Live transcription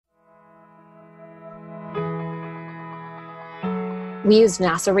We used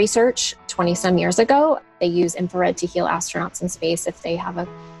NASA research 20 some years ago. They use infrared to heal astronauts in space if they have a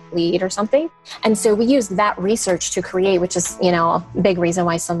bleed or something. And so we used that research to create, which is, a big reason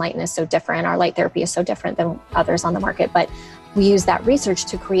why Sunlighten is so different. Our light therapy is so different than others on the market, but we used that research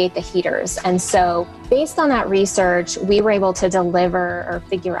to create the heaters. And so based on that research, we were able to deliver or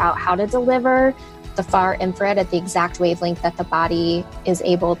figure out how to deliver the far infrared at the exact wavelength that the body is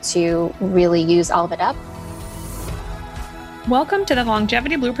able to really use all of it up. Welcome to the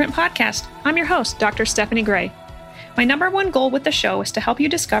Longevity Blueprint Podcast. I'm your host, Dr. Stephanie Gray. My number one goal with the show is to help you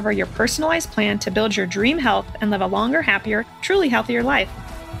discover your personalized plan to build your dream health and live a longer, happier, truly healthier life.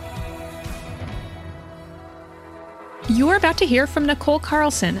 You're about to hear from Nicole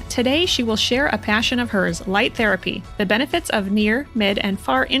Carlson. Today, she will share a passion of hers, light therapy, the benefits of near, mid, and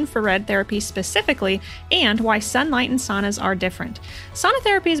far infrared therapy specifically, and why Sunlighten saunas are different. Sauna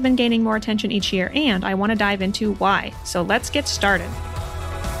therapy has been gaining more attention each year, and I want to dive into why. So let's get started.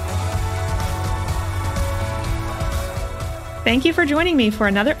 Thank you for joining me for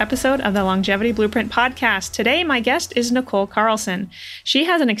another episode of the Longevity Blueprint Podcast. Today, my guest is Nicole Carlson. She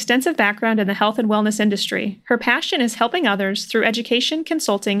has an extensive background in the health and wellness industry. Her passion is helping others through education,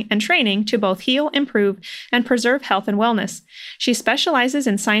 consulting, and training to both heal, improve, and preserve health and wellness. She specializes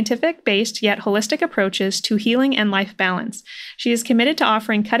in scientific-based yet holistic approaches to healing and life balance. She is committed to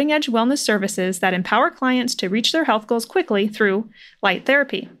offering cutting-edge wellness services that empower clients to reach their health goals quickly through light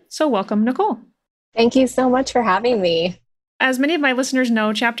therapy. So welcome, Nicole. Thank you so much for having me. As many of my listeners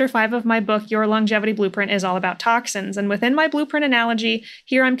know, Chapter 5 of my book, Your Longevity Blueprint, is all about toxins. And within my blueprint analogy,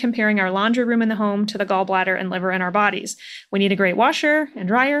 here I'm comparing our laundry room in the home to the gallbladder and liver in our bodies. We need a great washer and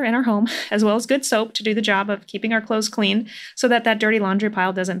dryer in our home, as well as good soap to do the job of keeping our clothes clean so that that dirty laundry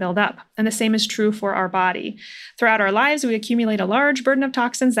pile doesn't build up. And the same is true for our body. Throughout our lives, we accumulate a large burden of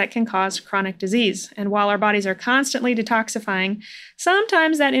toxins that can cause chronic disease. And while our bodies are constantly detoxifying,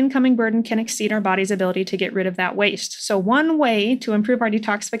 sometimes that incoming burden can exceed our body's ability to get rid of that waste. So one way to improve our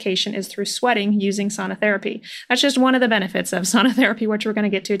detoxification is through sweating using sauna therapy. That's just one of the benefits of sauna therapy, which we're going to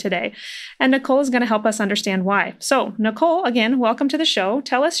get to today. And Nicole is going to help us understand why. So Nicole, again, welcome to the show.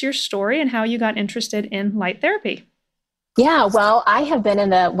 Tell us your story and how you got interested in light therapy. Yeah, well, I have been in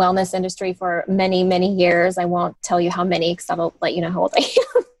the wellness industry for many, many years. I won't tell you how many because that'll let you know how old I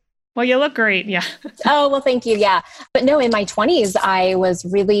am. Well, you look great. Yeah. Oh, well, thank you. Yeah. But no, in my 20s, I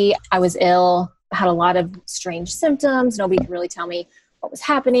was ill, had a lot of strange symptoms. Nobody could really tell me what was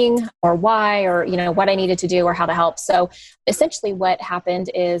happening or why, or, what I needed to do or how to help. So essentially what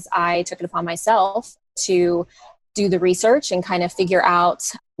happened is I took it upon myself to do the research and kind of figure out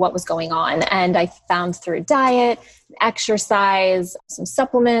what was going on. And I found through diet, exercise, some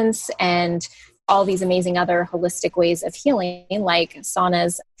supplements, and all these amazing other holistic ways of healing, like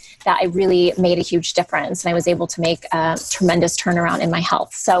saunas, that I really made a huge difference. And I was able to make a tremendous turnaround in my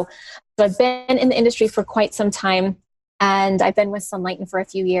health. So I've been in the industry for quite some time, and I've been with Sunlighten for a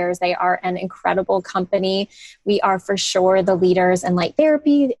few years. They are an incredible company. We are for sure the leaders in light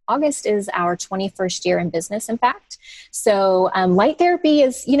therapy. August is our 21st year in business, in fact. So light therapy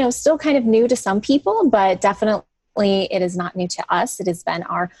is, still kind of new to some people, but definitely it is not new to us. It has been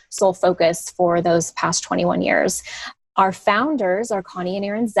our sole focus for those past 21 years. Our founders are Connie and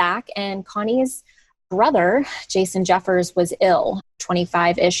Aaron Zach, and Connie's brother, Jason Jeffers, was ill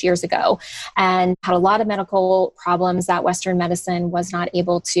 25-ish years ago and had a lot of medical problems that Western medicine was not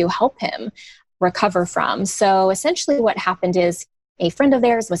able to help him recover from. So essentially what happened is a friend of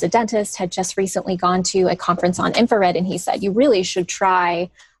theirs was a dentist, had just recently gone to a conference on infrared, and he said, you really should try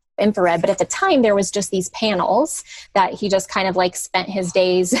infrared. But at the time, there was just these panels that he just kind of spent his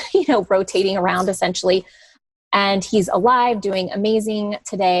days, rotating around essentially. And he's alive, doing amazing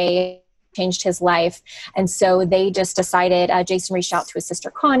today, changed his life. And so they just decided, Jason reached out to his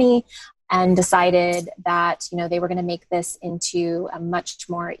sister Connie and decided that, they were going to make this into a much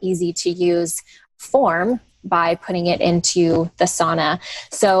more easy to use form by putting it into the sauna.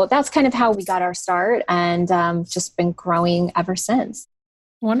 So that's kind of how we got our start, and just been growing ever since.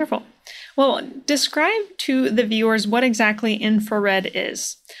 Wonderful. Well, describe to the viewers what exactly infrared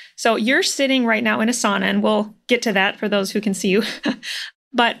is. So you're sitting right now in a sauna, and we'll get to that for those who can see you.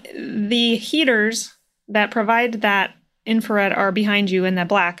 But the heaters that provide that infrared are behind you in the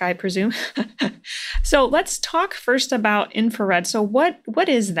black, I presume. So let's talk first about infrared. So what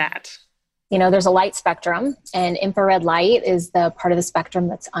is that? There's a light spectrum, and infrared light is the part of the spectrum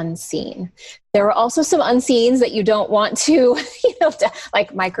that's unseen. There are also some unseens that you don't want to,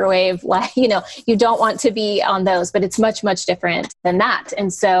 like microwave light, you don't want to be on those, but it's much, much different than that.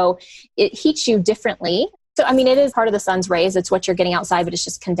 And so it heats you differently. So, it is part of the sun's rays. It's what you're getting outside, but it's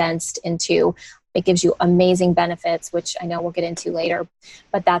just condensed into It gives you amazing benefits, which I know we'll get into later,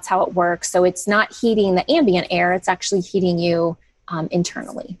 but that's how it works. So it's not heating the ambient air, it's actually heating you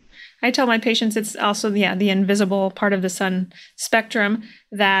internally. I tell my patients it's also the invisible part of the sun spectrum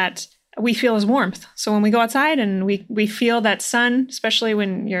that we feel as warmth. So when we go outside and we feel that sun, especially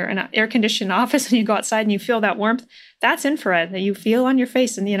when you're in an air-conditioned office and you go outside and you feel that warmth, that's infrared that you feel on your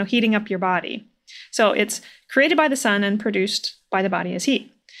face and, heating up your body. So it's created by the sun and produced by the body as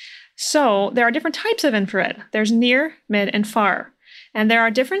heat. So there are different types of infrared. There's near, mid, and far. And there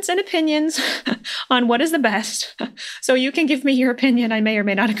are differences in opinions on what is the best. So you can give me your opinion. I may or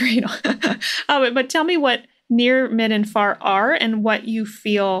may not agree. But tell me what near, mid, and far are and what you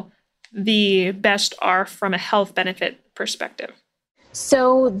feel the best are from a health benefit perspective.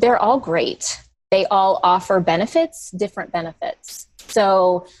 So they're all great. They all offer benefits, different benefits.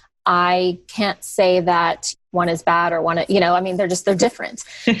 So I can't say that one is bad or one, they're different.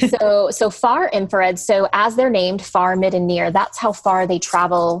 So far infrared. So as they're named, far, mid, and near, that's how far they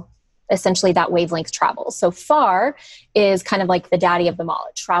travel. Essentially that wavelength travels. So far is kind of like the daddy of them all.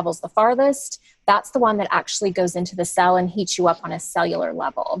 It travels the farthest. That's the one that actually goes into the cell and heats you up on a cellular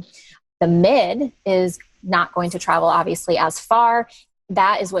level. The mid is not going to travel obviously as far.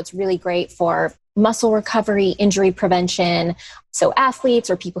 That is what's really great for muscle recovery, injury prevention. So athletes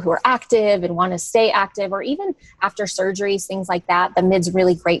or people who are active and want to stay active, or even after surgeries, things like that, the mid's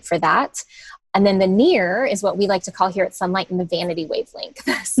really great for that. And then the near is what we like to call here at Sunlight in the vanity wavelength.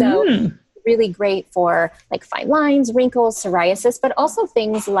 So really great for like fine lines, wrinkles, psoriasis, but also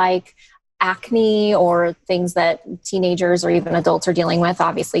things like acne or things that teenagers or even adults are dealing with,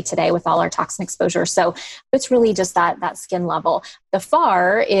 obviously today with all our toxin exposure. So it's really just that skin level. The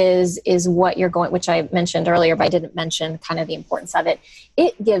far is what you're going, which I mentioned earlier, but I didn't mention kind of the importance of it.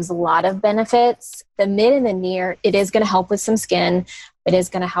 It gives a lot of benefits. The mid and the near, it is going to help with some skin. It is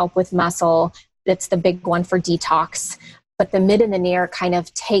going to help with muscle. It's the big one for detox. But the mid and the near kind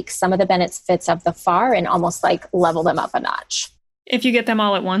of take some of the benefits of the far and almost like level them up a notch. If you get them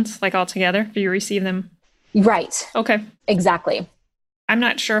all at once, like all together, do you receive them? Right. Okay. Exactly. I'm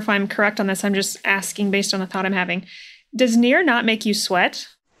not sure if I'm correct on this. I'm just asking based on the thought I'm having. Does near not make you sweat?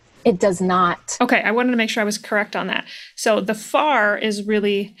 It does not. Okay. I wanted to make sure I was correct on that. So the far is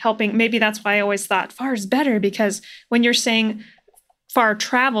really helping. Maybe that's why I always thought far is better, because when you're saying far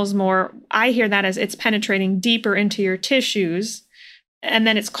travels more, I hear that as it's penetrating deeper into your tissues. And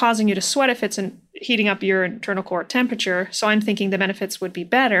then it's causing you to sweat if it's heating up your internal core temperature. So I'm thinking the benefits would be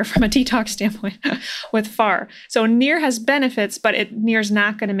better from a detox standpoint with far. So near has benefits, but near's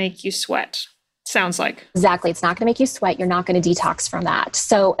not going to make you sweat. Sounds like. Exactly. It's not going to make you sweat. You're not going to detox from that.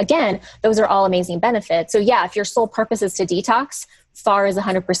 So again, those are all amazing benefits. So yeah, if your sole purpose is to detox, far is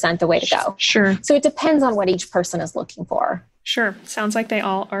 100% the way to go. Sure. So it depends on what each person is looking for. Sure. Sounds like they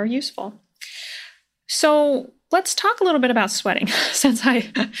all are useful. So let's talk a little bit about sweating, since I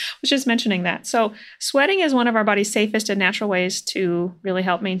was just mentioning that. So sweating is one of our body's safest and natural ways to really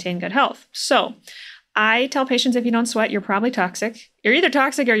help maintain good health. So I tell patients, if you don't sweat, you're probably toxic. You're either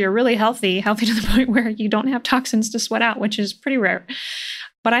toxic or you're really healthy to the point where you don't have toxins to sweat out, which is pretty rare.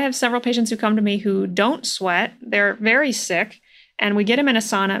 But I have several patients who come to me who don't sweat. They're very sick. And we get them in a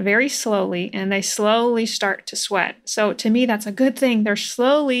sauna very slowly, and they slowly start to sweat. So to me, that's a good thing. They're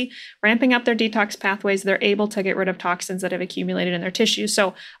slowly ramping up their detox pathways. They're able to get rid of toxins that have accumulated in their tissues.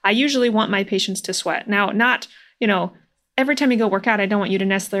 So I usually want my patients to sweat. Now, not, every time you go work out, I don't want you to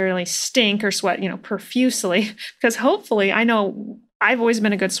necessarily stink or sweat, profusely, because hopefully, I know I've always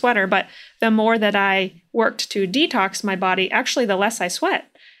been a good sweater, but the more that I worked to detox my body, actually, the less I sweat.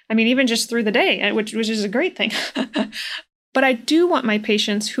 I mean, even just through the day, which is a great thing. But I do want my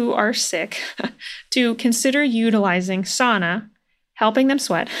patients who are sick to consider utilizing sauna, helping them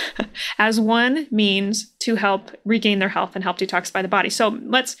sweat, as one means to help regain their health and help detoxify the body. So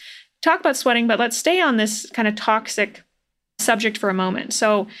let's talk about sweating, but let's stay on this kind of toxic subject for a moment.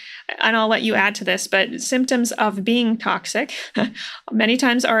 So, and I'll let you add to this, but symptoms of being toxic many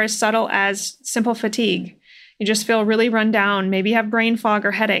times are as subtle as simple fatigue. You just feel really run down. Maybe you have brain fog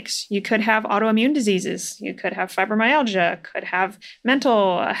or headaches. You could have autoimmune diseases. You could have fibromyalgia, could have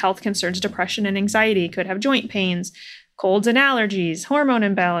mental health concerns, depression and anxiety, could have joint pains, colds and allergies, hormone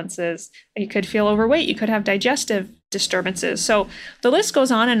imbalances. You could feel overweight. You could have digestive disturbances. So the list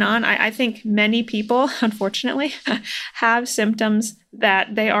goes on and on. I think many people, unfortunately, have symptoms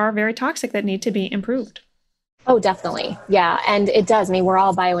that they are very toxic that need to be improved. Oh, definitely. Yeah. And it does. I mean, we're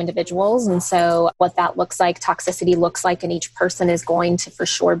all bio-individuals. And so what that looks like, toxicity looks like in each person is going to for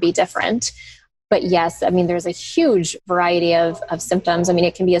sure be different. But yes, I mean, there's a huge variety of symptoms. I mean,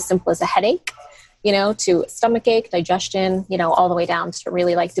 it can be as simple as a headache. to stomachache, digestion, all the way down to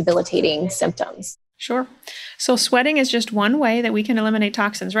really like debilitating symptoms. Sure. So sweating is just one way that we can eliminate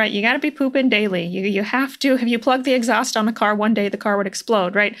toxins, right? You got to be pooping daily. You have to. If you plug the exhaust on the car one day, the car would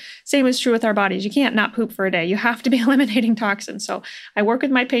explode, right? Same is true with our bodies. You can't not poop for a day. You have to be eliminating toxins. So I work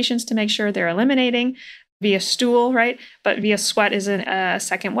with my patients to make sure they're eliminating via stool, right? But via sweat is a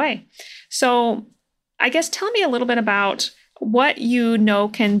second way. So I guess tell me a little bit about what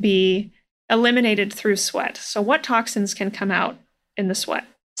can be eliminated through sweat. So what toxins can come out in the sweat?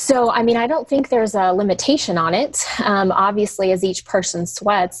 So, I don't think there's a limitation on it. Obviously, as each person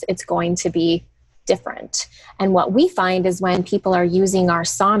sweats, it's going to be different. And what we find is when people are using our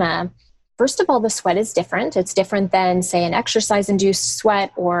sauna, first of all, the sweat is different. It's different than, say, an exercise-induced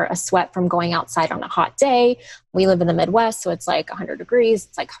sweat or a sweat from going outside on a hot day. We live in the Midwest, so it's like 100 degrees.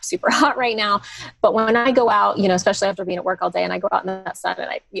 It's like super hot right now. But when I go out, especially after being at work all day, and I go out in the sun and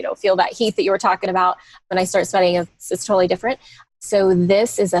I, feel that heat that you were talking about, when I start sweating, it's totally different. So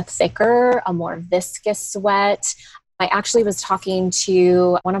this is a thicker, a more viscous sweat. I actually was talking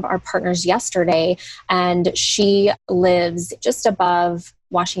to one of our partners yesterday, and she lives just above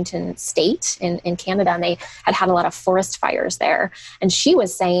Washington State in Canada, and they had a lot of forest fires there. And she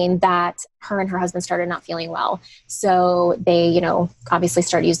was saying that her and her husband started not feeling well. So they, obviously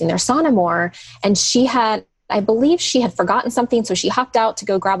started using their sauna more. And I believe she had forgotten something. So she hopped out to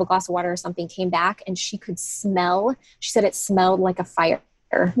go grab a glass of water or something, came back, and she said it smelled like a fire.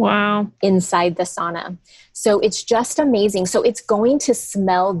 Wow. Inside the sauna. So it's just amazing. So it's going to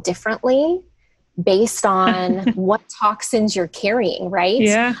smell differently based on what toxins you're carrying, right?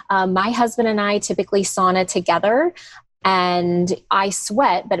 Yeah. My husband and I typically sauna together, and I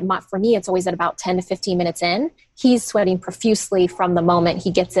sweat, but for me, it's always at about 10 to 15 minutes in. He's sweating profusely from the moment he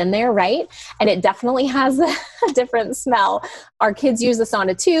gets in there, right? And it definitely has a different smell. Our kids use the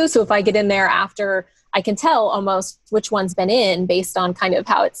sauna too. So if I get in there after, I can tell almost which one's been in based on kind of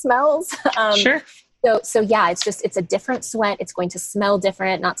how it smells. Sure. So yeah, it's a different sweat. It's going to smell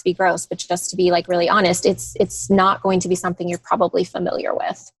different, not to be gross, but just to be like really honest, it's not going to be something you're probably familiar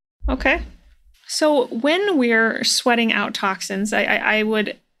with. Okay. So when we're sweating out toxins, I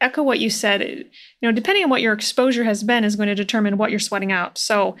would echo what you said. Depending on what your exposure has been is going to determine what you're sweating out.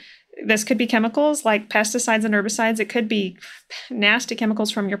 So this could be chemicals like pesticides and herbicides. It could be nasty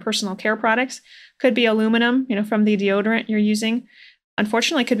chemicals from your personal care products. Could be aluminum, from the deodorant you're using.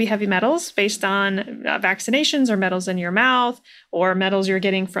 Unfortunately, it could be heavy metals based on vaccinations or metals in your mouth or metals you're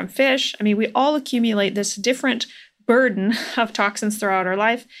getting from fish. We all accumulate this different burden of toxins throughout our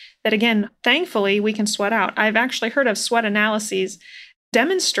life that, again, thankfully, we can sweat out. I've actually heard of sweat analyses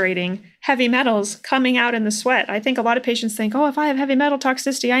demonstrating heavy metals coming out in the sweat. I think a lot of patients think, if I have heavy metal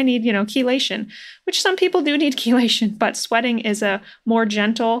toxicity, I need, chelation, which some people do need chelation, but sweating is a more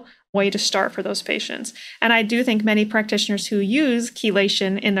gentle way to start for those patients. And I do think many practitioners who use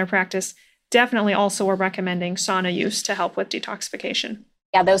chelation in their practice definitely also are recommending sauna use to help with detoxification.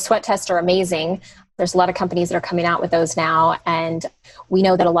 Yeah, those sweat tests are amazing. There's a lot of companies that are coming out with those now. And we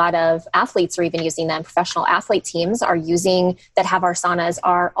know that a lot of athletes are even using them. Professional athlete teams that have our saunas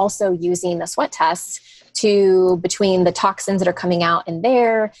are also using the sweat tests between the toxins that are coming out in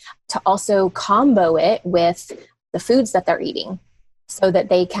there, to also combo it with the foods that they're eating so that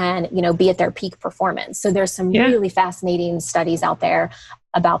they can, be at their peak performance. So there's some really fascinating studies out there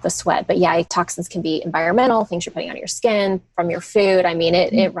about the sweat. But yeah, toxins can be environmental, things you're putting on your skin, from your food.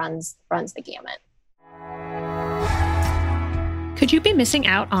 It runs the gamut. Could you be missing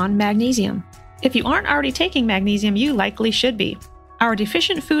out on magnesium? If you aren't already taking magnesium, you likely should be. Our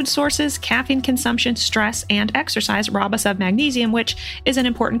deficient food sources, caffeine consumption, stress, and exercise rob us of magnesium, which is an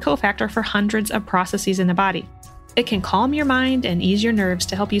important cofactor for hundreds of processes in the body. It can calm your mind and ease your nerves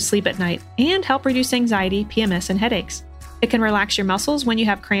to help you sleep at night and help reduce anxiety, PMS, and headaches. It can relax your muscles when you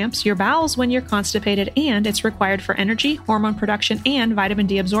have cramps, your bowels when you're constipated, and it's required for energy, hormone production, and vitamin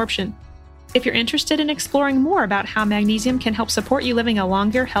D absorption. If you're interested in exploring more about how magnesium can help support you living a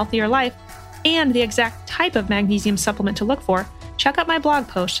longer, healthier life, and the exact type of magnesium supplement to look for, check out my blog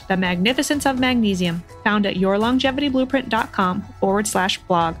post, The Magnificence of Magnesium, found at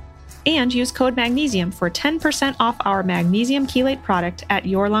yourlongevityblueprint.com/blog. And use code magnesium for 10% off our magnesium chelate product at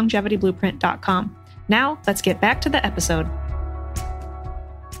yourlongevityblueprint.com. Now, let's get back to the episode.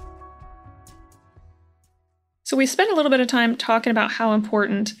 So we spent a little bit of time talking about how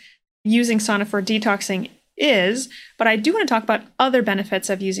important using sauna for detoxing is, but I do want to talk about other benefits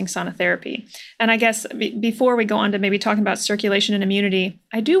of using sauna therapy. And I guess before we go on to maybe talking about circulation and immunity,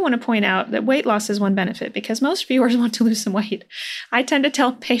 I do want to point out that weight loss is one benefit because most viewers want to lose some weight. I tend to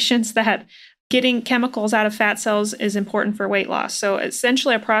tell patients that Getting chemicals out of fat cells is important for weight loss. So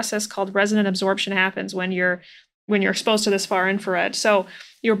essentially a process called resonant absorption happens when you're exposed to this far infrared. So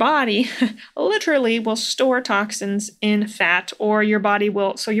your body literally will store toxins in fat, or your body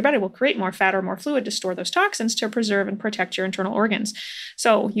will create more fat or more fluid to store those toxins to preserve and protect your internal organs.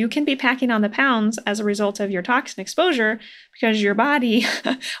 So you can be packing on the pounds as a result of your toxin exposure because your body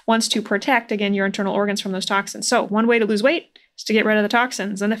wants to protect, again, your internal organs from those toxins. So one way to lose weight is to get rid of the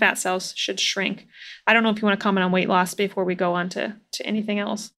toxins, and the fat cells should shrink. I don't know if you want to comment on weight loss before we go on to anything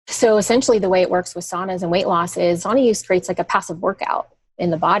else. So essentially the way it works with saunas and weight loss is sauna use creates like a passive workout in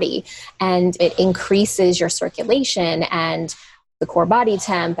the body, and it increases your circulation and the core body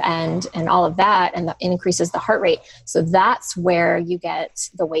temp and all of that, and increases the heart rate. So that's where you get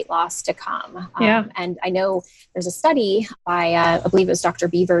the weight loss to come. Yeah. And I know there's a study by, I believe it was Dr.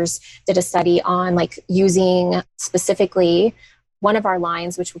 Beavers, did a study on like using specifically one of our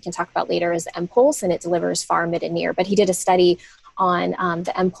lines, which we can talk about later, is mPulse, and it delivers far, mid, and near. But he did a study on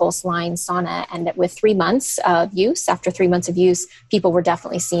the mPulse line sauna, and that with 3 months of use, after 3 months of use, people were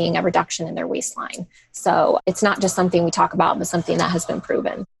definitely seeing a reduction in their waistline. So it's not just something we talk about, but something that has been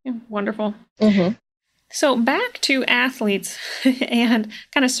proven. Yeah, wonderful. Mm-hmm. So back to athletes and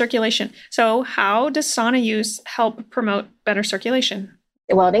kind of circulation. So how does sauna use help promote better circulation?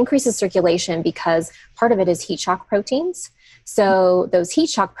 Well, it increases circulation because part of it is heat shock proteins. So those heat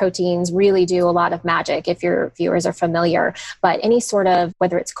shock proteins really do a lot of magic, if your viewers are familiar. But any sort of,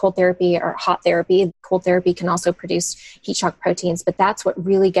 whether it's cold therapy or hot therapy, cold therapy can also produce heat shock proteins, but that's what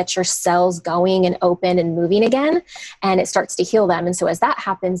really gets your cells going and open and moving again, and it starts to heal them. And so as that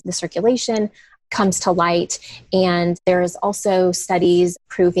happens, the circulation comes to light. And there's also studies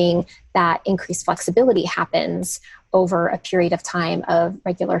proving that increased flexibility happens over a period of time of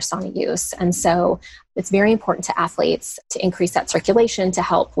regular sauna use. And so it's very important to athletes to increase that circulation to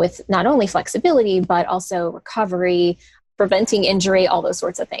help with not only flexibility, but also recovery, preventing injury, all those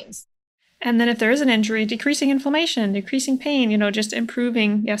sorts of things. And then if there is an injury, decreasing inflammation, decreasing pain, just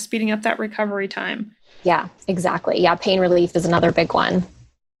improving, speeding up that recovery time. Yeah, exactly. Yeah, pain relief is another big one.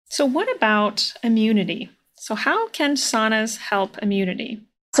 So what about immunity? So how can saunas help immunity?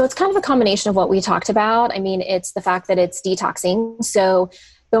 So it's kind of a combination of what we talked about. I mean, it's the fact that it's detoxing. So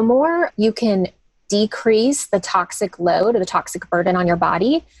the more you can decrease the toxic load or the toxic burden on your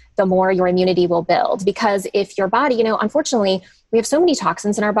body, the more your immunity will build. Because if your body, unfortunately, we have so many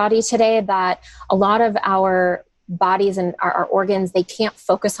toxins in our body today that a lot of our bodies and our organs, they can't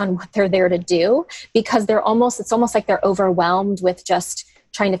focus on what they're there to do because it's almost like they're overwhelmed with just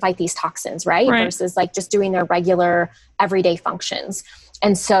trying to fight these toxins, right? Versus like just doing their regular everyday functions.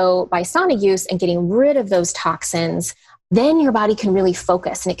 And so by sauna use and getting rid of those toxins, then your body can really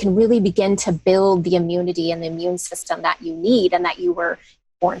focus and it can really begin to build the immunity and the immune system that you need and that you were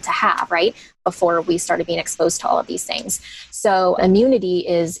born to have, right? Before we started being exposed to all of these things. So immunity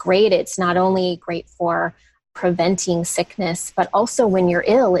is great. It's not only great for preventing sickness, but also when you're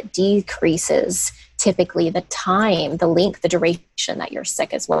ill, it decreases typically the time, the length, the duration that you're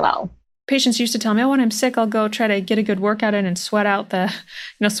sick as well. Patients used to tell me, when I'm sick, I'll go try to get a good workout in and sweat out the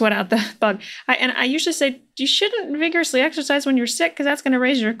bug. I usually say you shouldn't vigorously exercise when you're sick because that's going to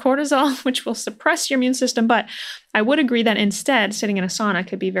raise your cortisol, which will suppress your immune system. But I would agree that instead, sitting in a sauna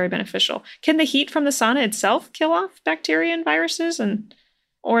could be very beneficial. Can the heat from the sauna itself kill off bacteria and viruses,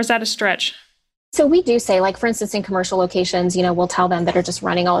 or is that a stretch? So we do say, like, for instance, in commercial locations, we'll tell them that are just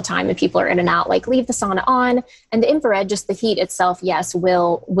running all the time and people are in and out, like leave the sauna on, and the infrared, just the heat itself, yes,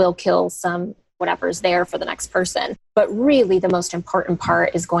 will kill some whatever's there for the next person. But really the most important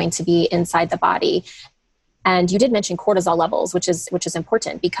part is going to be inside the body. And you did mention cortisol levels, which is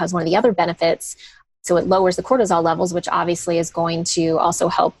important because one of the other benefits, so it lowers the cortisol levels, which obviously is going to also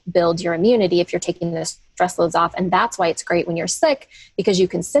help build your immunity if you're taking the stress loads off. And that's why it's great when you're sick, because you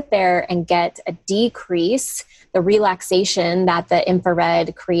can sit there and get a decrease. The relaxation that the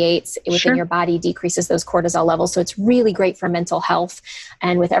infrared creates within your body decreases those cortisol levels. So it's really great for mental health.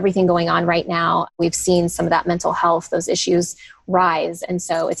 And with everything going on right now, we've seen some of that mental health, those issues rise. And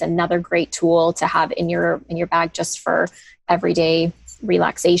so it's another great tool to have in your bag just for everyday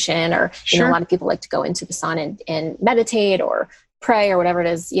relaxation, or a lot of people like to go into the sauna and meditate or pray or whatever it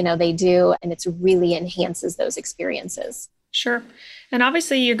is they do, and it's really enhances those experiences. Sure. And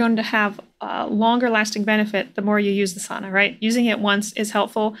obviously you're going to have a longer lasting benefit the more you use the sauna, right? Using it once is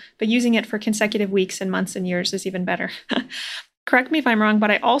helpful, but using it for consecutive weeks and months and years is even better. Correct me if I'm wrong,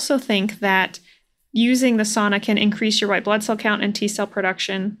 but I also think that using the sauna can increase your white blood cell count and T cell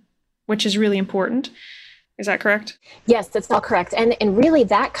production, which is really important. Is that correct? Yes, that's all correct. And really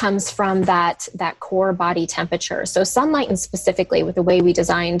that comes from that core body temperature. So sunlight, and specifically with the way we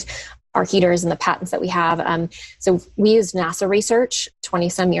designed our heaters and the patents that we have. So we used NASA research 20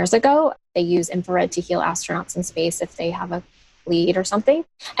 some years ago. They use infrared to heal astronauts in space if they have a bleed or something.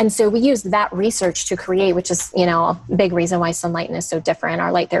 And so we used that research to create, which is, a big reason why Sunlighten is so different.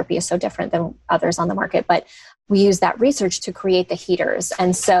 Our light therapy is so different than others on the market. But we used that research to create the heaters.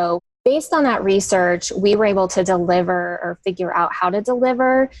 And so based on that research, we were able to deliver or figure out how to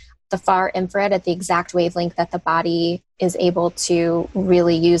deliver the far infrared at the exact wavelength that the body is able to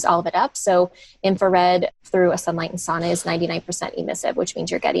really use all of it up. So infrared through a Sunlighten sauna is 99% emissive, which means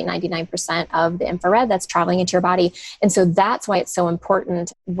you're getting 99% of the infrared that's traveling into your body. And so that's why it's so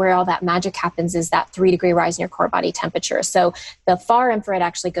important. Where all that magic happens is that 3-degree rise in your core body temperature. So the far infrared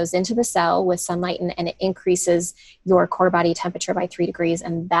actually goes into the cell with Sunlighten, and it increases your core body temperature by 3 degrees.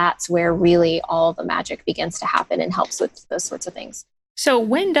 And that's where really all the magic begins to happen and helps with those sorts of things. So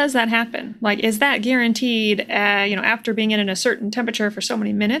when does that happen? Like, is that guaranteed, after being in a certain temperature for so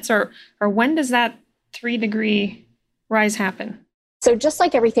many minutes, or when does that 3-degree rise happen? So just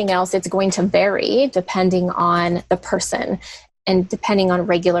like everything else, it's going to vary depending on the person and depending on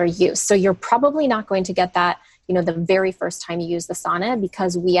regular use. So you're probably not going to get that, the very first time you use the sauna,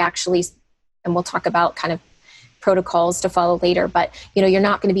 because we actually, and we'll talk about kind of protocols to follow later, but you're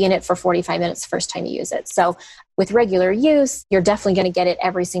not going to be in it for 45 minutes the first time you use it. So with regular use, you're definitely going to get it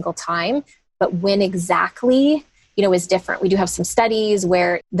every single time, but when exactly, is different. We do have some studies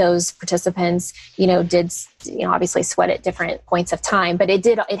where those participants, did, obviously sweat at different points of time, but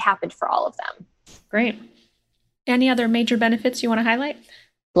it happened for all of them. Great. Any other major benefits you want to highlight?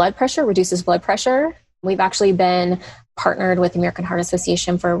 Blood pressure, reduces blood pressure. We've actually been partnered with the American Heart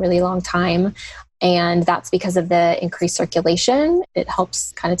Association for a really long time. And that's because of the increased circulation. It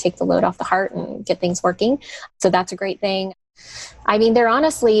helps kind of take the load off the heart and get things working. So that's a great thing. I mean, there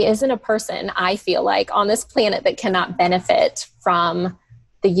honestly isn't a person, I feel like, on this planet that cannot benefit from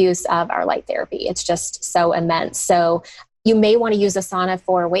the use of our light therapy. It's just so immense. So you may want to use a sauna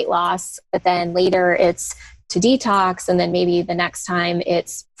for weight loss, but then later it's to detox, and then maybe the next time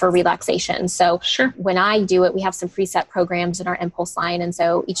it's for relaxation. So sure. When I do it, we have some preset programs in our Impulse line. And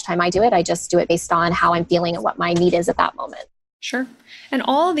so each time I do it, I just do it based on how I'm feeling and what my need is at that moment. Sure. And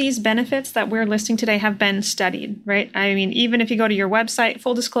all these benefits that we're listing today have been studied, right? I mean, even if you go to your website,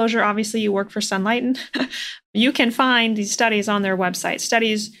 full disclosure, obviously you work for Sunlighten, you can find these studies on their website.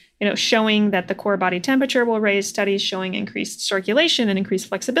 Studies, showing that the core body temperature will raise, studies showing increased circulation and increased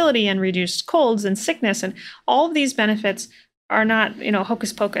flexibility and reduced colds and sickness. And all of these benefits are not,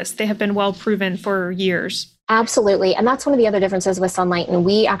 hocus pocus. They have been well proven for years. Absolutely. And that's one of the other differences with Sunlighten.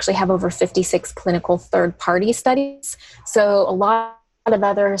 We actually have over 56 clinical third-party studies. So a lot of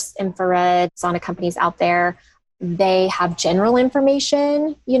other infrared sauna companies out there, they have general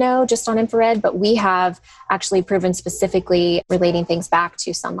information, just on infrared, but we have actually proven specifically relating things back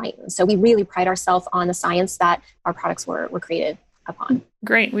to Sunlighten. So we really pride ourselves on the science that our products were created upon.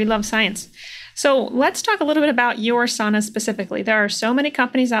 Great. We love science. So let's talk a little bit about your sauna specifically. There are so many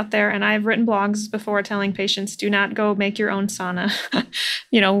companies out there, and I've written blogs before telling patients, do not go make your own sauna,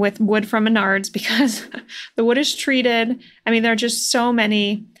 with wood from Menards, because the wood is treated. I mean, there are just so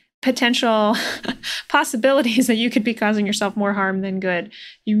many potential possibilities that you could be causing yourself more harm than good.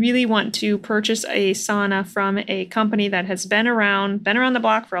 You really want to purchase a sauna from a company that has been around the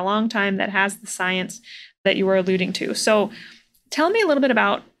block for a long time, that has the science that you were alluding to. So tell me a little bit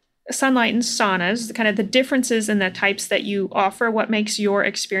about Sunlighten saunas, kind of the differences in the types that you offer. What makes your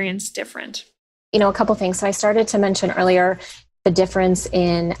experience different? A couple things. So I started to mention earlier the difference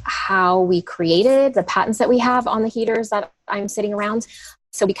in how we created the patents that we have on the heaters that I'm sitting around.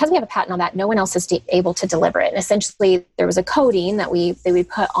 So because we have a patent on that, no one else is able to deliver it. And essentially, there was a coating that we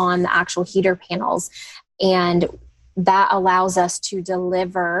put on the actual heater panels, and that allows us to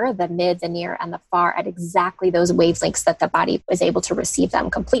deliver the mid, the near, and the far at exactly those wavelengths that the body is able to receive them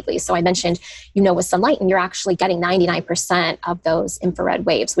completely. So I mentioned, with Sunlighten, you're actually getting 99% of those infrared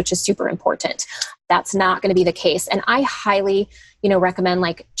waves, which is super important. That's not going to be the case. And I highly,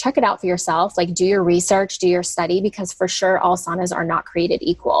 recommend check it out for yourself, do your research, do your study, because for sure all saunas are not created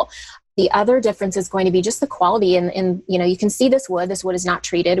equal. The other difference is going to be just the quality. And you can see this wood. This wood is not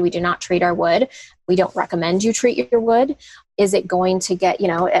treated. We do not treat our wood. We don't recommend you treat your wood. Is it going to get,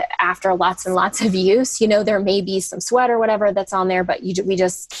 after lots and lots of use, there may be some sweat or whatever that's on there, but we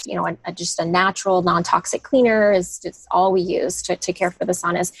just, just a natural non-toxic cleaner is just all we use to care for the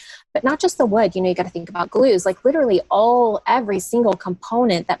saunas. But not just the wood, you got to think about glues, literally every single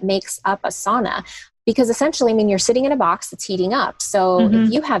component that makes up a sauna. Because essentially, you're sitting in a box that's heating up. So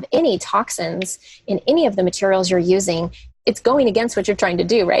if you have any toxins in any of the materials you're using, it's going against what you're trying to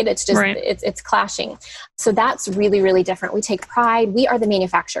do, right? It's just, Right. it's clashing. So that's really, really different. We take pride. We are the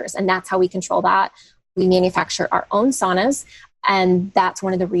manufacturers, and that's how we control that. We manufacture our own saunas. And that's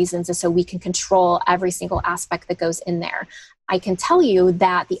one of the reasons is so we can control every single aspect that goes in there. I can tell you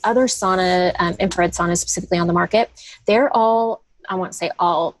that the other sauna, infrared saunas specifically on the market, they're all, I won't say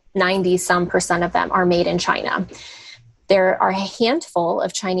all, 90% of them are made in China. There are a handful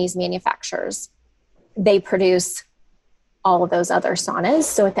of Chinese manufacturers. They produce all of those other saunas.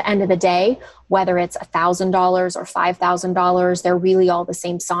 So at the end of the day, whether it's $1,000 or $5,000, they're really all the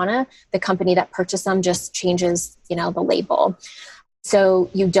same sauna. The company that purchased them just changes, the label. So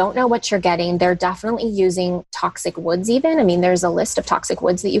you don't know what you're getting. They're definitely using toxic woods even. I mean, there's a list of toxic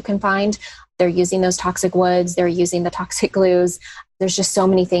woods that you can find. They're using those toxic woods. They're using the toxic glues. There's just so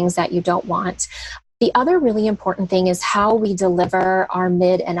many things that you don't want. The other really important thing is how we deliver our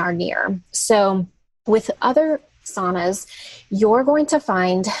mid and our near. So with other saunas, you're going to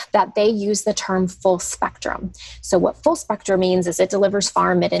find that they use the term full spectrum. So what full spectrum means is it delivers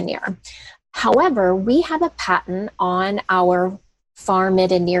far, mid, and near. However, we have a patent on our far,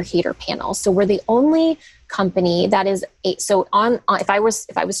 mid, and near heater panels. So we're the only company that is if I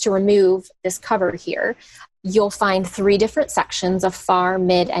was to remove this cover here, you'll find 3 different sections of far,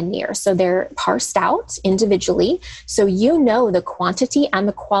 mid, and near. So they're parsed out individually. So the quantity and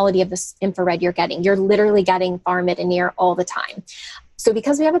the quality of this infrared you're getting. You're literally getting far, mid, and near all the time. So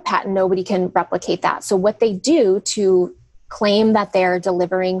because we have a patent, nobody can replicate that. So what they do to claim that they're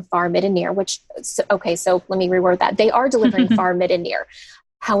delivering far, mid, and near, so let me reword that. They are delivering far, mid, and near.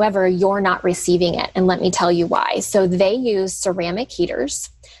 However, you're not receiving it. And let me tell you why. So they use ceramic heaters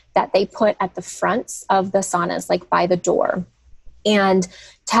that they put at the fronts of the saunas, like by the door. And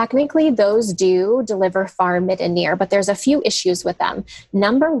technically those do deliver far, mid, and near, but there's a few issues with them.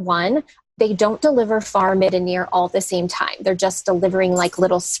 Number one, they don't deliver far, mid, and near all at the same time. They're just delivering like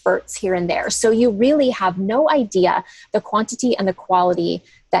little spurts here and there. So you really have no idea the quantity and the quality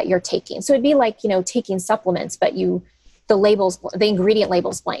that you're taking. So it'd be like, taking supplements, but the ingredient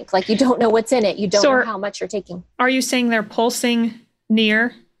label's blank. Like you don't know what's in it. You don't know how much you're taking. Are you saying they're pulsing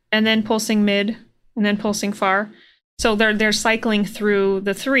near and then pulsing mid and then pulsing far? So they're cycling through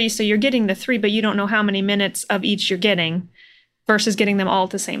the 3. So you're getting the 3, but you don't know how many minutes of each you're getting versus getting them all at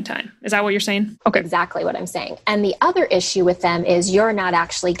the same time. Is that what you're saying? Okay. Exactly what I'm saying. And the other issue with them is you're not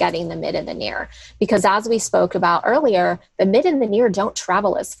actually getting the mid and the near, because as we spoke about earlier, the mid and the near don't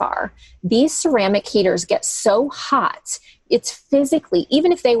travel as far. These ceramic heaters get so hot. It's physically,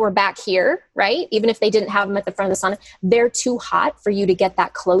 even if they were back here, right? Even if they didn't have them at the front of the sauna, they're too hot for you to get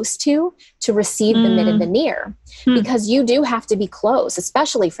that close to receive the mid and the near, because you do have to be close,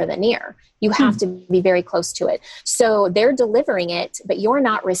 especially for the near. You have to be very close to it. So they're delivering it, but you're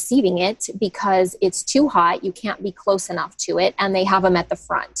not receiving it because it's too hot. You can't be close enough to it, and they have them at the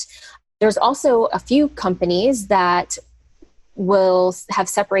front. There's also a few companies that will have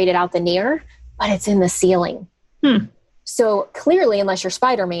separated out the near, but it's in the ceiling. So clearly, unless you're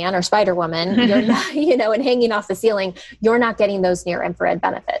Spider-Man or Spider-Woman, you're not, and hanging off the ceiling, you're not getting those near infrared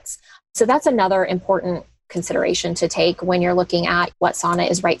benefits. So that's another important consideration to take when you're looking at what sauna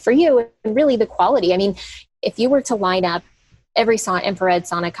is right for you, and really the quality. I mean, if you were to line up every infrared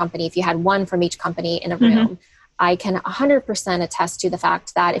sauna company, if you had one from each company in a room, I can 100% attest to the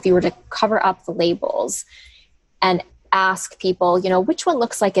fact that if you were to cover up the labels and ask people, which one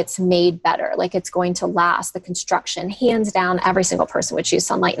looks like it's made better, like it's going to last, the construction, hands down, every single person would choose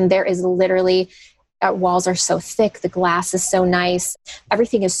Sunlight. And there is literally, walls are so thick, the glass is so nice,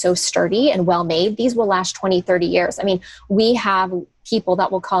 everything is so sturdy and well made. These will last 20, 30 years. I mean, we have people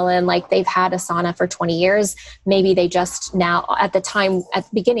that will call in like they've had a sauna for 20 years. Maybe they just now, at the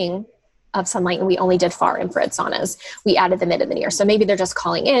beginning of Sunlight, and we only did far infrared saunas, we added the mid and the near. So maybe they're just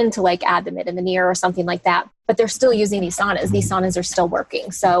calling in to like add the mid and the near or something like that, but they're still using these saunas. These saunas are still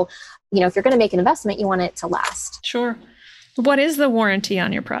working. So, if you're going to make an investment, you want it to last. Sure. What is the warranty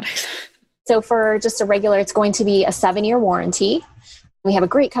on your products? So for just a regular, it's going to be a 7-year warranty. We have a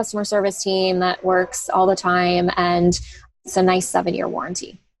great customer service team that works all the time, and it's a nice 7-year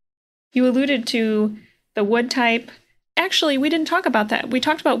warranty. You alluded to the wood type. Actually, we didn't talk about that. We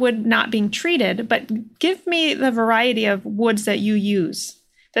talked about wood not being treated, but give me the variety of woods that you use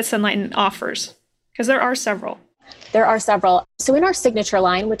that Sunlighten offers, because there are several. There are several. So in our signature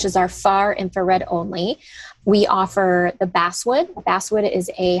line, which is our far infrared only, we offer the basswood. Basswood is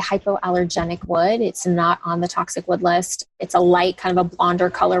a hypoallergenic wood. It's not on the toxic wood list. It's a light, kind of a blonder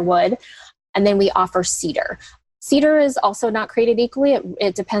color wood. And then we offer cedar. Cedar is also not created equally.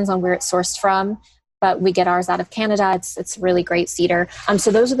 It depends on where it's sourced from. but we get ours out of Canada. It's really great cedar.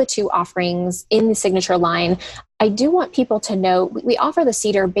 So those are the two offerings in the Signature line. I do want people to know we offer the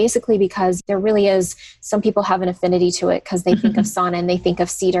cedar basically because there really is, some people have an affinity to it because they think of sauna and they think of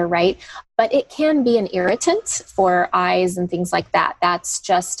cedar, right? But it can be an irritant for eyes and things like that. That's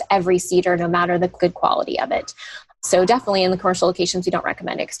just every cedar, no matter the good quality of it. So definitely in the commercial locations, we don't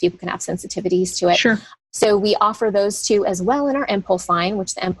recommend it because people can have sensitivities to it. Sure. So we offer those two as well in our Impulse line,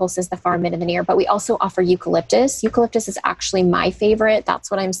 which the Impulse is the far mid and the near, but we also offer Eucalyptus. Eucalyptus is actually my favorite.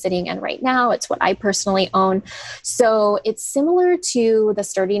 That's what I'm sitting in right now. It's what I personally own. So it's similar to the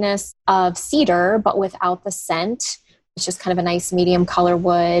sturdiness of cedar, but without the scent. It's just kind of a nice medium color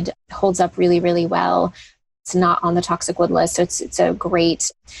wood. It holds up really, really well. It's not on the toxic wood list. So it's a great,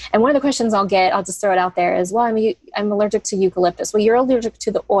 and one of the questions I'll get, I'll just throw it out there is, well, I'm allergic to eucalyptus. Well, you're allergic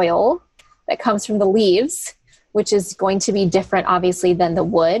to the oil that comes from the leaves, which is going to be different, obviously, than the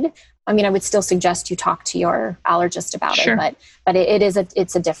wood. I mean, I would still suggest you talk to your allergist about Sure. it, but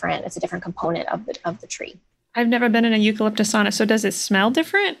it's a different component of the tree. I've never been in a eucalyptus sauna. So does it smell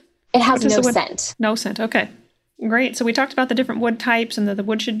different? It has no scent. No scent. Okay. Great. So we talked about the different wood types and that the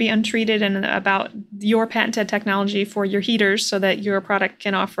wood should be untreated and about your patented technology for your heaters so that your product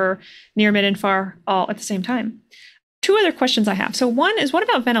can offer near, mid, and far all at the same time. Two other questions I have. So one is, what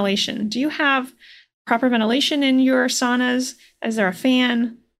about ventilation? Do you have proper ventilation in your saunas? Is there a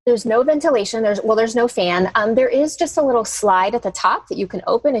fan? There's no ventilation. There's no fan. There is just a little slide at the top that you can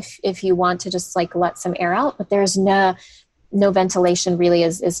open if you want to just like let some air out, but there's no ventilation really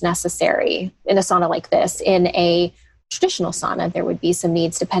is necessary in a sauna like this. In a traditional sauna, there would be some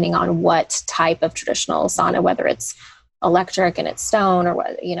needs depending on what type of traditional sauna, whether it's electric and it's stone or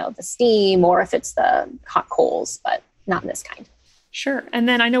what, the steam, or if it's the hot coals, but not in this kind. Sure. And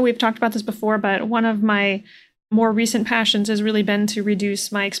then I know we've talked about this before, but one of my more recent passions has really been to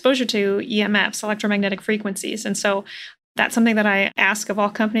reduce my exposure to EMFs, electromagnetic frequencies. And so that's something that I ask of all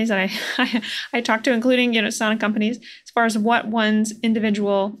companies that I talk to, including, sauna companies, as far as what one's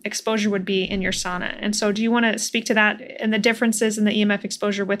individual exposure would be in your sauna. And so do you want to speak to that and the differences in the EMF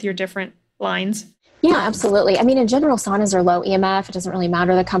exposure with your different lines? Yeah, absolutely. I mean, in general, saunas are low EMF. It doesn't really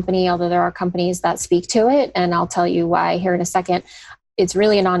matter the company, although there are companies that speak to it. And I'll tell you why here in a second. It's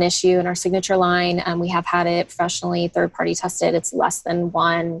really a non-issue in our Signature line. We have had it professionally third-party tested. It's less than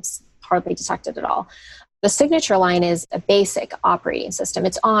 1, it's hardly detected at all. The Signature line is a basic operating system.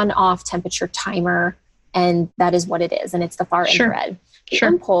 It's on-off temperature timer, and that is what it is. And it's the far infrared. The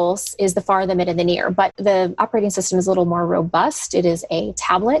Impulse is the far, the mid, and the near. But the operating system is a little more robust. It is a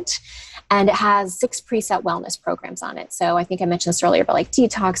tablet, and it has 6 preset wellness programs on it. So I think I mentioned this earlier, but like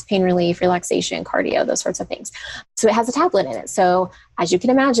detox, pain relief, relaxation, cardio, those sorts of things. So it has a tablet in it. So as you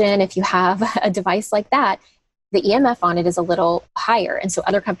can imagine, if you have a device like that, the EMF on it is a little higher. And so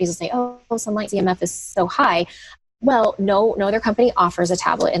other companies will say, oh, Sunlight's EMF is so high. Well, no other company offers a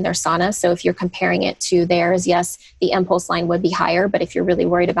tablet in their sauna. So if you're comparing it to theirs, yes, the Impulse line would be higher. But if you're really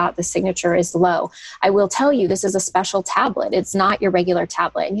worried about the Signature is low, I will tell you, this is a special tablet. It's not your regular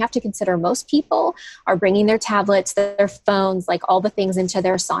tablet. And you have to consider most people are bringing their tablets, their phones, like all the things into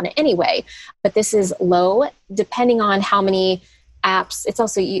their sauna anyway. But this is low, depending on how many apps. It's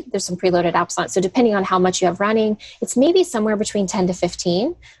also, there's some preloaded apps on it. So depending on how much you have running, it's maybe somewhere between 10 to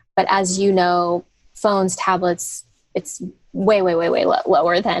 15. But as you know, phones, tablets, it's way, way, way, way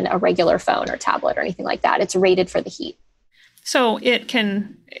lower than a regular phone or tablet or anything like that. It's rated for the heat. So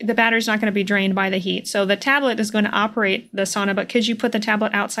the battery's not going to be drained by the heat. So the tablet is going to operate the sauna, but could you put the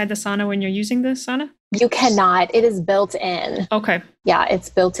tablet outside the sauna when you're using the sauna? You cannot. It is built in. Okay. Yeah, it's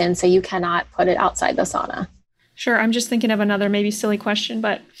built in. So you cannot put it outside the sauna. Sure. I'm just thinking of another maybe silly question,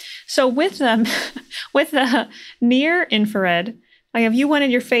 but so with the near infrared, like if you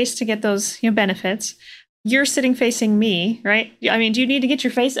wanted your face to get those benefits, you're sitting facing me, right? I mean, do you need to get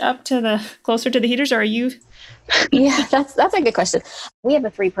your face up to closer to the heaters, or are you? Yeah, that's a good question. We have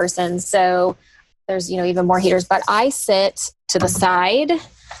a 3-person, so there's even more heaters, but I sit to the side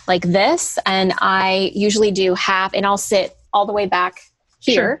like this, and I usually do half, and I'll sit all the way back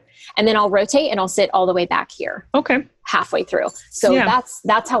here. Sure. And then I'll rotate and I'll sit all the way back here. Okay. Halfway through. So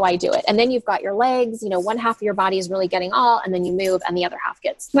that's how I do it. And then you've got your legs, one half of your body is really getting all, and then you move and the other half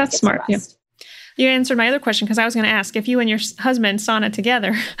gets smart. Yeah. You answered my other question because I was going to ask if you and your husband sauna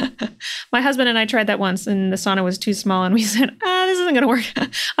together. My husband and I tried that once and the sauna was too small and we said, this isn't going to work.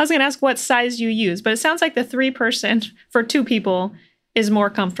 I was going to ask what size you use, but it sounds like the 3-person for 2 people is more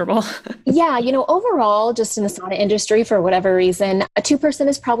comfortable. Yeah, overall, just in the sauna industry, for whatever reason, a 2-person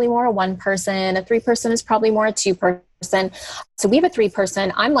is probably more a 1-person, a 3-person is probably more a 2-person. So we have a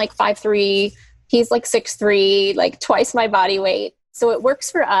 3-person. I'm like 5'3", he's like 6'3", like twice my body weight. So it works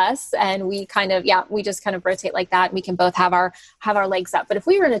for us, and we kind of, we just kind of rotate like that. We can both have our legs up. But if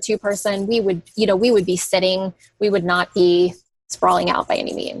we were in a 2-person, we would be sitting. We would not be sprawling out by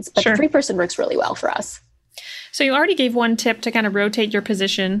any means. But Sure. The 3-person works really well for us. So you already gave one tip to kind of rotate your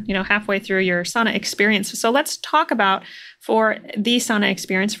position, halfway through your sauna experience. So let's talk about, for the sauna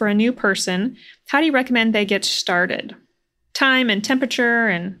experience for a new person, how do you recommend they get started? Time and temperature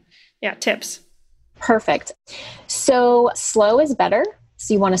and tips. Perfect. So slow is better.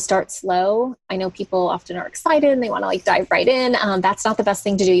 So you want to start slow. I know people often are excited and they want to dive right in. That's not the best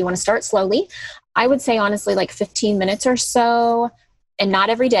thing to do. You want to start slowly. I would say honestly, 15 minutes or so, and not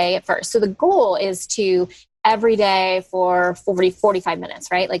every day at first. So the goal is to every day for 45 minutes,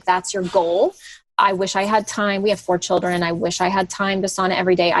 right? That's your goal. I wish I had time. We have 4 children. I wish I had time to sauna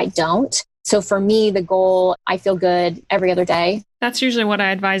every day. I don't. So for me, the goal, I feel good every other day. That's usually what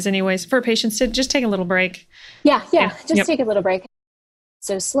I advise anyways, for patients to just take a little break. Yeah. Just take a little break.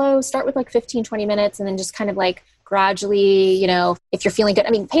 So slow, start with 15, 20 minutes, and then just kind of gradually, if you're feeling good,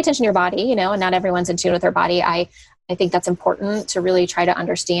 pay attention to your body, and not everyone's in tune with their body. I think that's important to really try to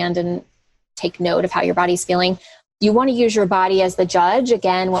understand and take note of how your body's feeling. You want to use your body as the judge.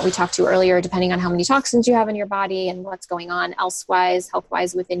 Again, what we talked to earlier, depending on how many toxins you have in your body and what's going on elsewise,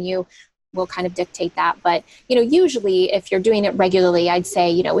 health-wise within you, will kind of dictate that. But, usually if you're doing it regularly, I'd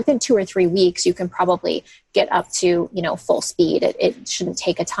say, within 2 or 3 weeks, you can probably get up to, full speed. It shouldn't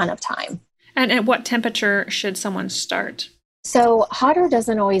take a ton of time. And at what temperature should someone start? So hotter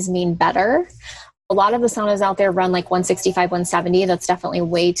doesn't always mean better. A lot of the saunas out there run 165, 170. That's definitely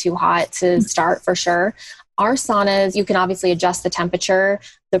way too hot to start for sure. Our saunas, you can obviously adjust the temperature.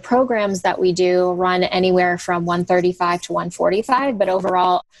 The programs that we do run anywhere from 135 to 145, but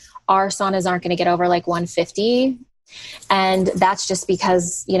overall, our saunas aren't going to get over 150. And that's just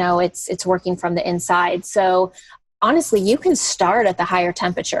because, it's working from the inside. So honestly, you can start at the higher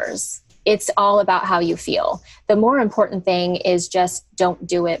temperatures. It's all about how you feel. The more important thing is just don't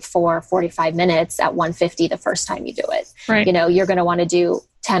do it for 45 minutes at 150 the first time you do it. Right. You're going to want to do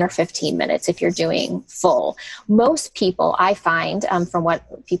 10 or 15 minutes if you're doing full. Most people, I find, from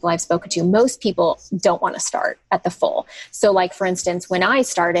what people I've spoken to, most people don't want to start at the full. So for instance, when I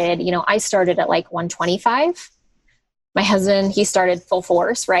started, I started at 125. My husband, he started full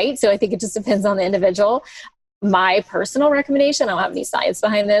force, right? So I think it just depends on the individual. My personal recommendation, I don't have any science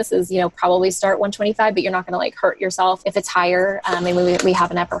behind this, is, probably start 125, but you're not going to hurt yourself if it's higher. We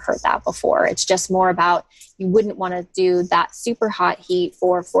haven't ever heard that before. It's just more about, you wouldn't want to do that super hot heat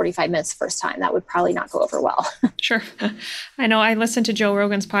for 45 minutes the first time. That would probably not go over well. Sure. I know I listened to Joe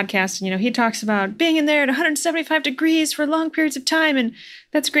Rogan's podcast, and, he talks about being in there at 175 degrees for long periods of time. And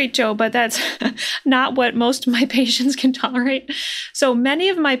that's great, Joe, but that's not what most of my patients can tolerate. So many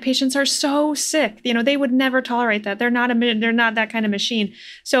of my patients are so sick, they would never tolerate that. They're not that kind of machine.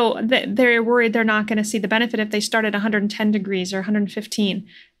 So they're worried they're not going to see the benefit if they start at 110 degrees or 115.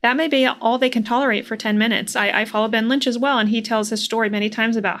 That may be all they can tolerate for 10 minutes. I follow Ben Lynch as well, and he tells his story many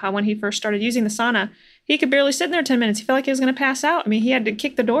times about how when he first started using the sauna, he could barely sit in there 10 minutes. He felt like he was going to pass out. He had to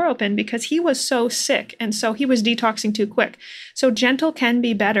kick the door open because he was so sick. And so he was detoxing too quick. So gentle can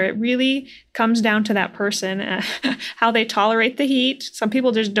be better. It really comes down to that person, how they tolerate the heat. Some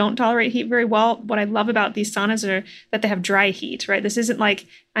people just don't tolerate heat very well. What I love about these saunas are that they have dry heat, right? This isn't like,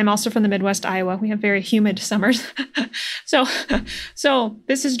 I'm also from the Midwest, Iowa. We have very humid summers. So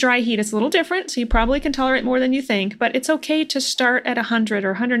this is dry heat. It's a little different. So you probably can tolerate more than you think, but it's okay to start at 100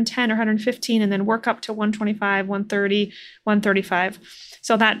 or 110 or 115 and then work up to 125, 130, 135.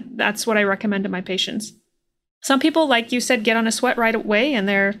 So that's what I recommend to my patients. Some people, like you said, get on a sweat right away and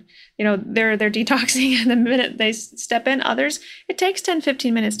they're detoxing and the minute they step in. Others, it takes 10,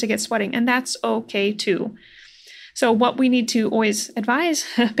 15 minutes to get sweating, and that's okay too. So what we need to always advise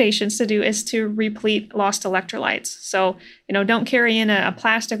patients to do is to replete lost electrolytes. So, don't carry in a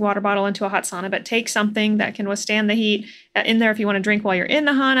plastic water bottle into a hot sauna, but take something that can withstand the heat in there if you want to drink while you're in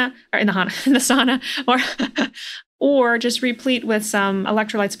the sauna, or just replete with some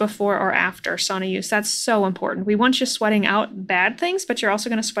electrolytes before or after sauna use. That's so important. We want you sweating out bad things, but you're also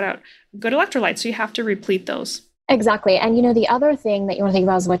going to sweat out good electrolytes. So you have to replete those. Exactly. And the other thing that you want to think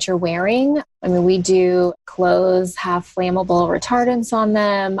about is what you're wearing. We do clothes have flammable retardants on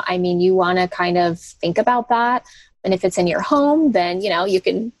them. You want to kind of think about that. And if it's in your home, then, you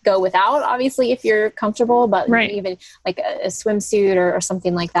can go without, obviously, if you're comfortable, but right. Even like a swimsuit or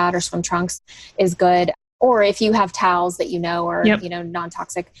something like that, or swim trunks is good. Or if you have towels that are, yep.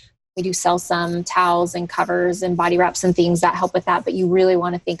 Non-toxic, we do sell some towels and covers and body wraps and things that help with that. But you really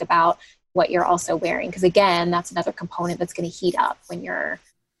want to think about what you're also wearing. Because again, that's another component that's going to heat up when you're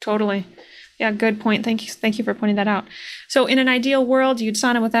Totally. Yeah, good point. Thank you for pointing that out. So in an ideal world, you'd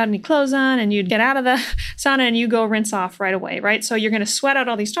sauna without any clothes on and you'd get out of the sauna and you go rinse off right away, right? So you're going to sweat out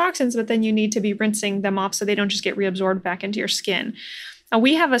all these toxins, but then you need to be rinsing them off so they don't just get reabsorbed back into your skin.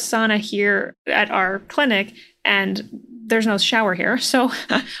 We have a sauna here at our clinic and there's no shower here. So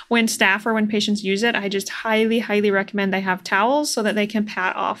when staff or when patients use it, I just highly, highly recommend they have towels so that they can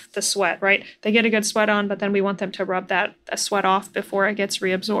pat off the sweat, right? They get a good sweat on, but then we want them to rub that sweat off before it gets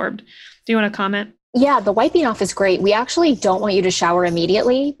reabsorbed. Do you want to comment? Yeah, the wiping off is great. We actually don't want you to shower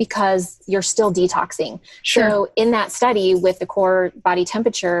immediately because you're still detoxing. Sure. So in that study with the core body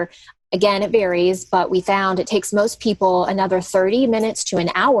temperature, again, it varies, but we found it takes most people another 30 minutes to an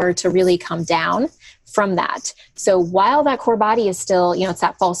hour to really come down from that. So while that core body is still, it's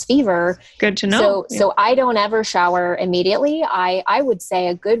that false fever. Good to know. So I don't ever shower immediately. I would say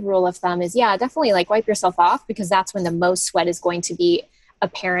a good rule of thumb is, definitely wipe yourself off because that's when the most sweat is going to be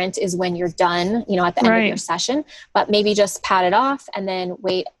apparent is when you're done, at the end of your session, but maybe just pat it off and then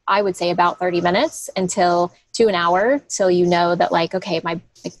wait, I would say about 30 minutes to an hour till you know that okay, my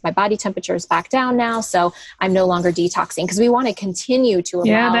body temperature is back down now. So I'm no longer detoxing because we want to continue to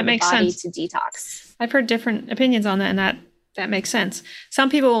allow the body to detox. I've heard different opinions on that and that makes sense. Some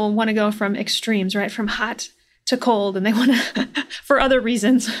people want to go from extremes, right? From hot to cold and they want to for other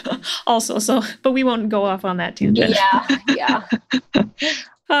reasons also. So, but we won't go off on that tangent. Yeah.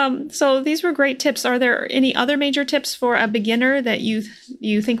 So these were great tips. Are there any other major tips for a beginner that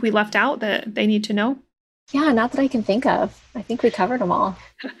you think we left out that they need to know? Yeah, not that I can think of. I think we covered them all.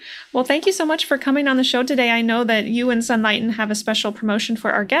 Well, thank you so much for coming on the show today. I know that you and Sunlighten have a special promotion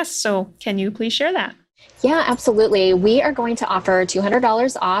for our guests. So can you please share that? Yeah, absolutely. We are going to offer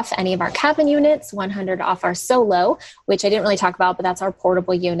 $200 off any of our cabin units, $100 off our solo, which I didn't really talk about, but that's our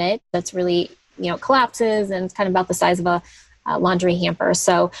portable unit that's really, collapses and it's kind of about the size of a laundry hamper.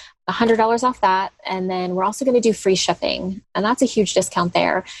 So $100 off that. And then we're also going to do free shipping. And that's a huge discount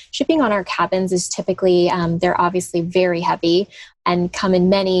there. Shipping on our cabins is typically, they're obviously very heavy and come in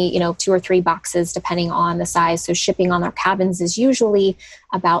many, 2 or 3 boxes depending on the size. So shipping on our cabins is usually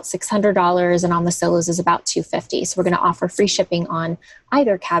about $600 and on the solos is about $250. So we're going to offer free shipping on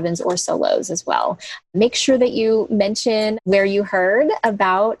either cabins or solos as well. Make sure that you mention where you heard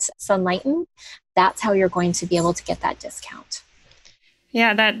about Sunlighten. That's how you're going to be able to get that discount.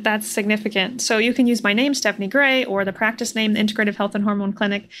 Yeah, that's significant. So you can use my name, Stephanie Gray, or the practice name, the Integrative Health and Hormone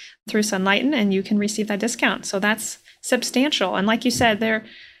Clinic through Sunlighten, and you can receive that discount. So that's substantial. And like you said,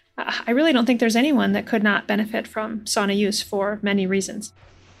 I really don't think there's anyone that could not benefit from sauna use for many reasons.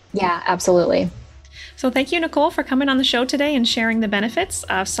 Yeah, absolutely. So thank you, Nicole, for coming on the show today and sharing the benefits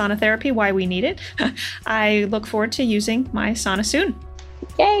of sauna therapy, why we need it. I look forward to using my sauna soon.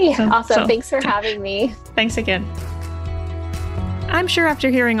 Yay! Awesome. Thanks for having me. Thanks again. I'm sure after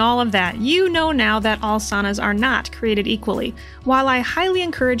hearing all of that, you know now that all saunas are not created equally. While I highly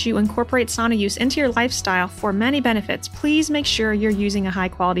encourage you incorporate sauna use into your lifestyle for many benefits, please make sure you're using a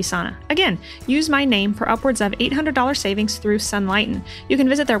high-quality sauna. Again, use my name for upwards of $800 savings through Sunlighten. You can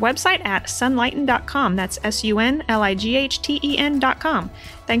visit their website at sunlighten.com. That's sunlighten.com.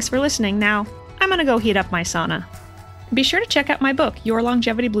 Thanks for listening. Now, I'm going to go heat up my sauna. Be sure to check out my book, Your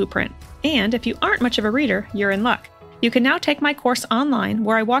Longevity Blueprint. And if you aren't much of a reader, you're in luck. You can now take my course online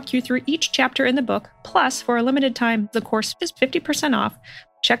where I walk you through each chapter in the book. Plus, for a limited time, the course is 50% off.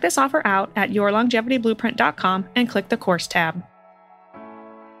 Check this offer out at yourlongevityblueprint.com and click the course tab.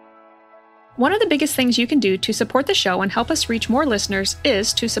 One of the biggest things you can do to support the show and help us reach more listeners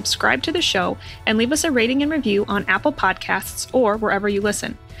is to subscribe to the show and leave us a rating and review on Apple Podcasts or wherever you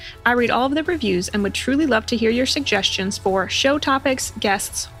listen. I read all of the reviews and would truly love to hear your suggestions for show topics,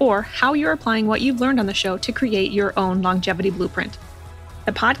 guests, or how you're applying what you've learned on the show to create your own longevity blueprint.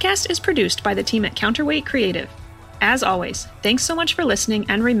 The podcast is produced by the team at Counterweight Creative. As always, thanks so much for listening,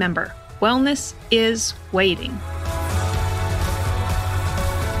 and remember, wellness is waiting.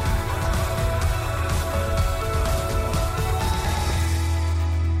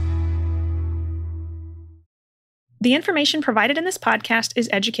 The information provided in this podcast is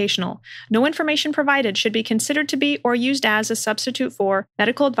educational. No information provided should be considered to be or used as a substitute for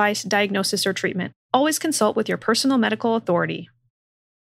medical advice, diagnosis, or treatment. Always consult with your personal medical authority.